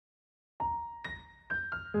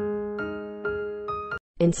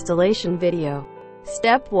Installation video.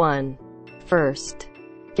 Step 1. First,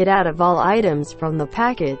 get out of all items from the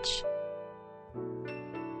package.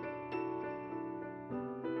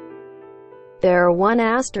 There are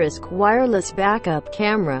 1* wireless backup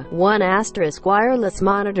camera, 1* wireless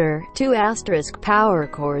monitor, 2* power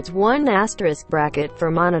cords, 1* bracket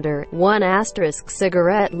for monitor, 1*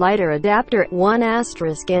 cigarette lighter adapter,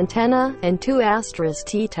 1* antenna, and 2*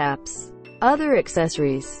 T-taps. Other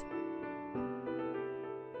accessories.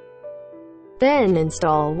 Then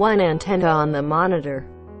install one antenna on the monitor,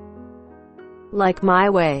 like my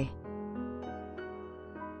way.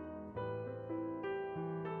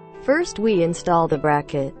 First we install the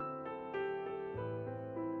bracket.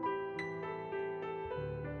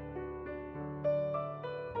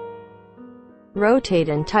 Rotate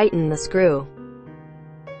and tighten the screw,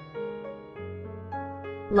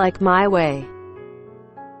 like my way.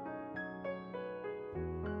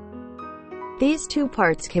 These two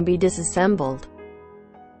parts can be disassembled.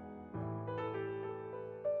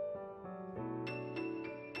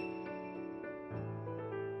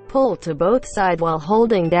 Pull to both sides while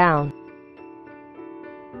holding down.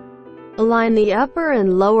 Align the upper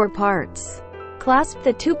and lower parts. Clasp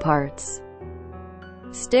the two parts.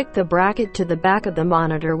 Stick the bracket to the back of the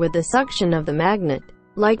monitor with the suction of the magnet,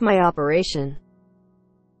 like my operation.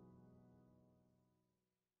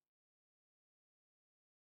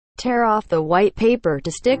 Tear off the white paper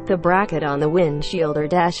to stick the bracket on the windshield or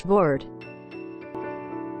dashboard.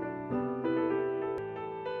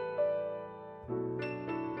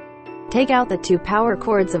 Take out the two power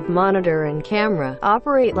cords of monitor and camera.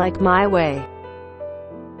 Operate like my way.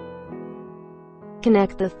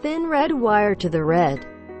 Connect the thin red wire to the red,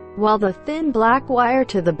 while the thin black wire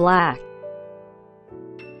to the black.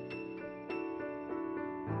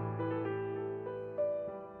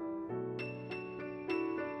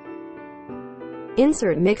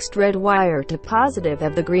 Insert mixed red wire to positive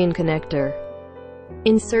of the green connector.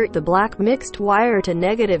 Insert the black mixed wire to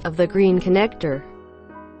negative of the green connector.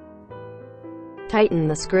 Tighten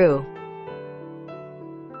the screw.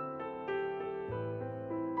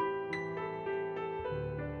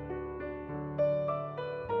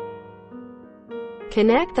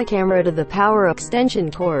 Connect the camera to the power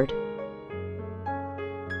extension cord.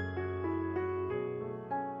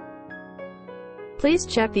 Please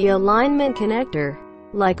check the alignment connector,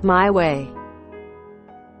 like my way.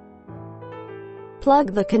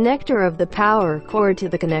 Plug the connector of the power cord to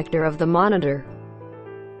the connector of the monitor.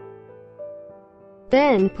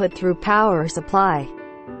 Then put through power supply.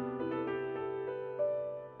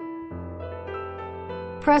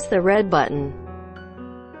 Press the red button.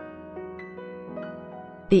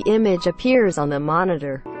 The image appears on the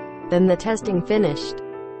monitor. Then the testing finished.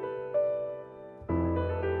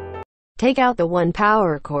 Take out the one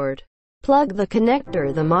power cord. Plug the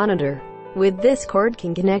connector the monitor. With this cord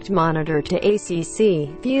can connect monitor to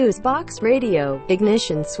ACC, fuse box, radio,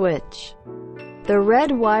 ignition switch. The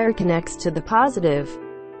red wire connects to the positive.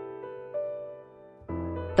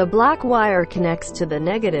 The black wire connects to the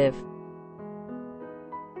negative.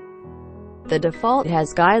 The default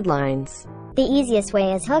has guidelines. The easiest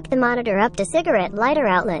way is hook the monitor up to cigarette lighter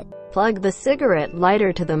outlet. Plug the cigarette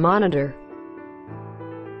lighter to the monitor.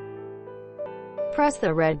 Press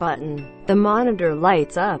the red button. The monitor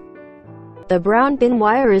lights up. The brown pin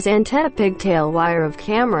wire is antenna pigtail wire of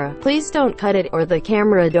camera. Please don't cut it or the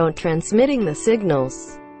camera don't transmitting the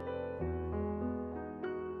signals.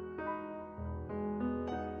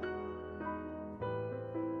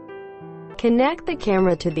 Connect the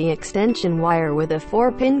camera to the extension wire with a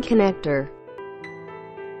 4-pin connector.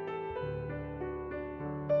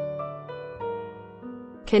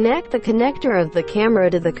 Connect the connector of the camera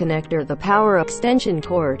to the connector the power extension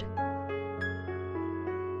cord.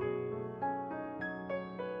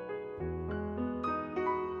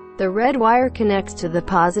 The red wire connects to the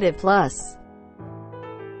positive plus,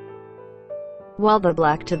 while the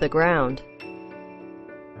black to the ground.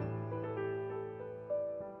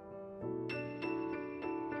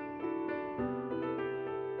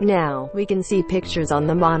 Now, we can see pictures on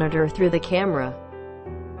the monitor through the camera.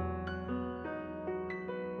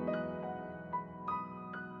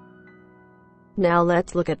 Now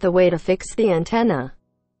let's look at the way to fix the antenna.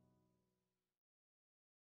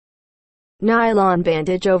 Nylon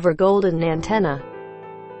bandage over golden antenna.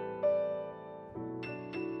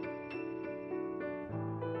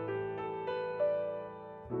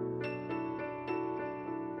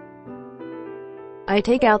 I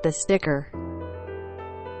take out the sticker.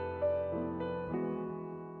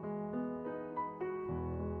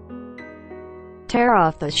 Tear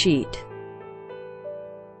off the sheet.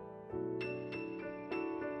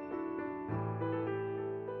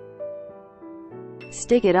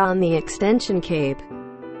 Stick it on the extension cape.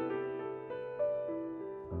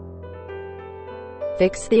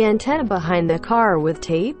 Fix the antenna behind the car with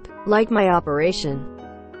tape, like my operation.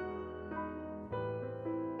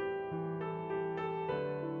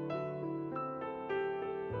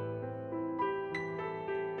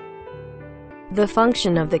 The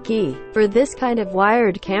function of the key. For this kind of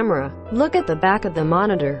wired camera, look at the back of the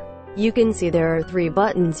monitor. You can see there are 3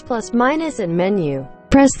 buttons, plus, minus, and menu.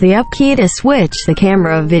 Press the up key to switch the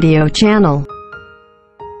camera video channel,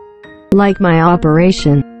 like my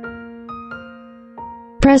operation.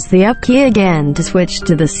 Press the up key again to switch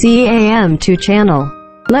to the CAM2 channel.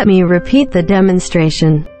 Let me repeat the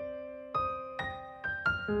demonstration.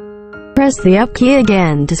 Press the up key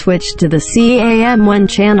again to switch to the CAM1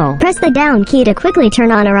 channel. Press the down key to quickly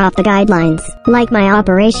turn on or off the guidelines, like my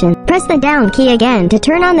operation. Press the down key again to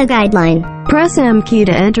turn on the guideline. Press M key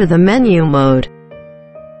to enter the menu mode.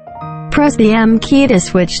 Press the M key to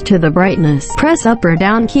switch to the brightness. Press up or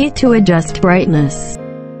down key to adjust brightness.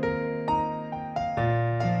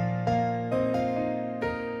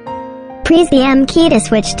 Press the M key to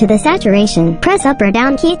switch to the saturation. Press up or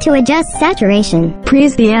down key to adjust saturation.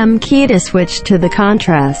 Press the M key to switch to the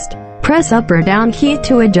contrast. Press up or down key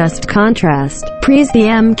to adjust contrast. Press the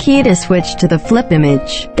M key to switch to the flip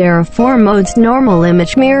image. There are 4 modes: normal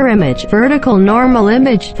image, mirror image, vertical normal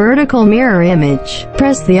image, vertical mirror image.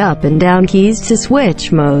 Press the up and down keys to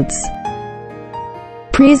switch modes.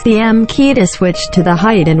 Press the M key to switch to the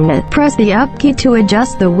height and width. Press the up key to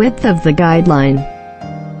adjust the width of the guideline,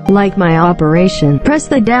 like my operation. Press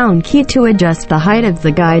the down key to adjust the height of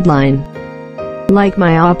the guideline, like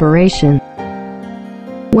my operation.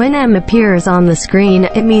 When M appears on the screen,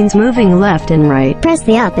 it means moving left and right. Press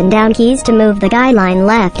the up and down keys to move the guideline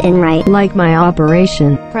left and right, like my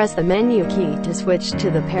operation. Press the menu key to switch to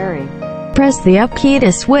the pairing. Press the up key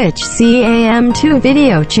to switch CAM2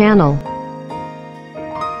 video channel.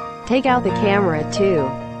 Take out the camera too.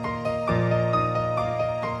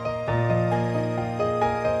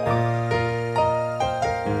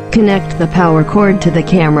 Connect the power cord to the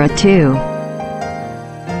camera too.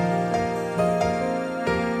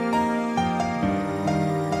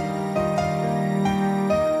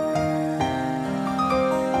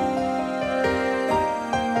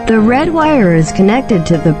 The red wire is connected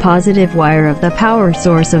to the positive wire of the power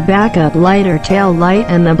source of backup light or tail light,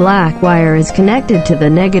 and the black wire is connected to the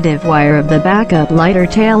negative wire of the backup light or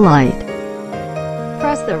tail light.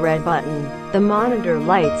 Press the red button. The monitor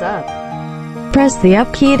lights up. Press the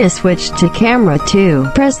up key to switch to camera 2.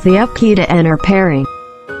 Press the up key to enter pairing.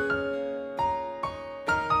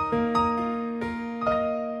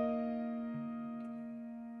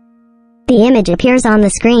 The image appears on the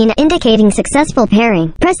screen, indicating successful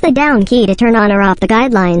pairing. Press the down key to turn on or off the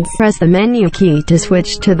guidelines. Press the menu key to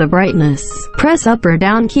switch to the brightness. Press up or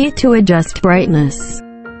down key to adjust brightness.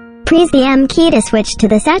 Press the M key to switch to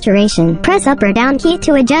the saturation. Press up or down key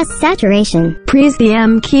to adjust saturation. Press the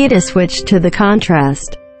M key to switch to the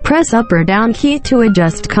contrast. Press up or down key to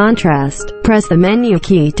adjust contrast. Press the menu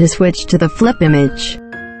key to switch to the flip image.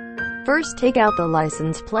 First, take out the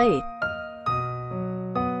license plate.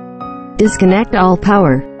 Disconnect all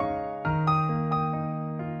power,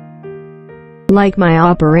 like my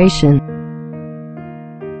operation.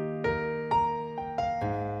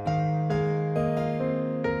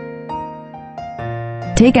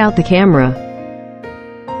 Take out the camera.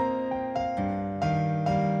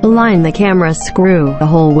 Align the camera screw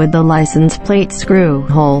hole with the license plate screw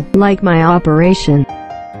hole, like my operation.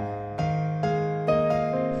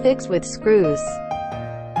 Fix with screws.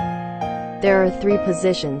 There are 3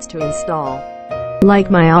 positions to install, like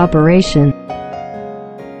my operation.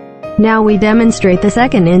 Now we demonstrate the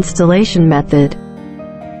second installation method.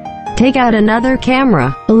 Take out another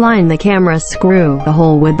camera. Align the camera screw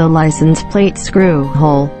hole with the license plate screw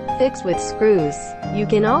hole. Fix with screws. You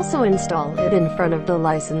can also install it in front of the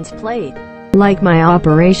license plate, like my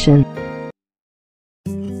operation.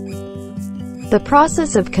 The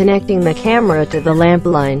process of connecting the camera to the lamp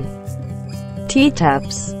line.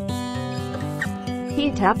 T-taps.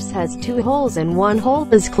 T-taps has 2 holes and 1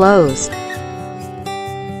 hole is closed.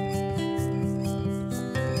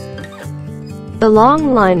 The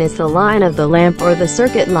long line is the line of the lamp or the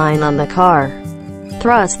circuit line on the car.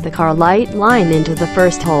 Thrust the car light line into the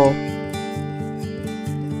first hole.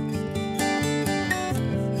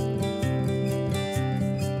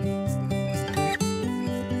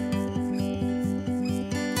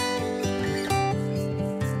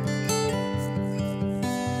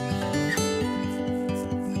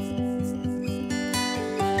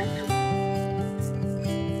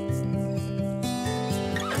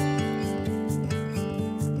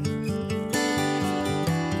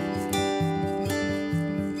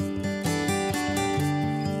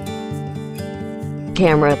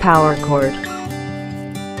 camera power cord.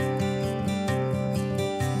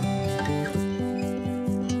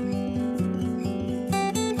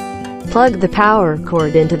 Plug the power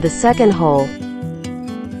cord into the second hole.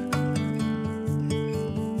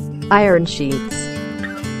 Iron sheets.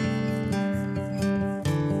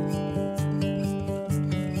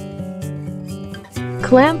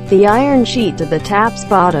 Clamp the iron sheet to the tap's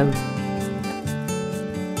bottom.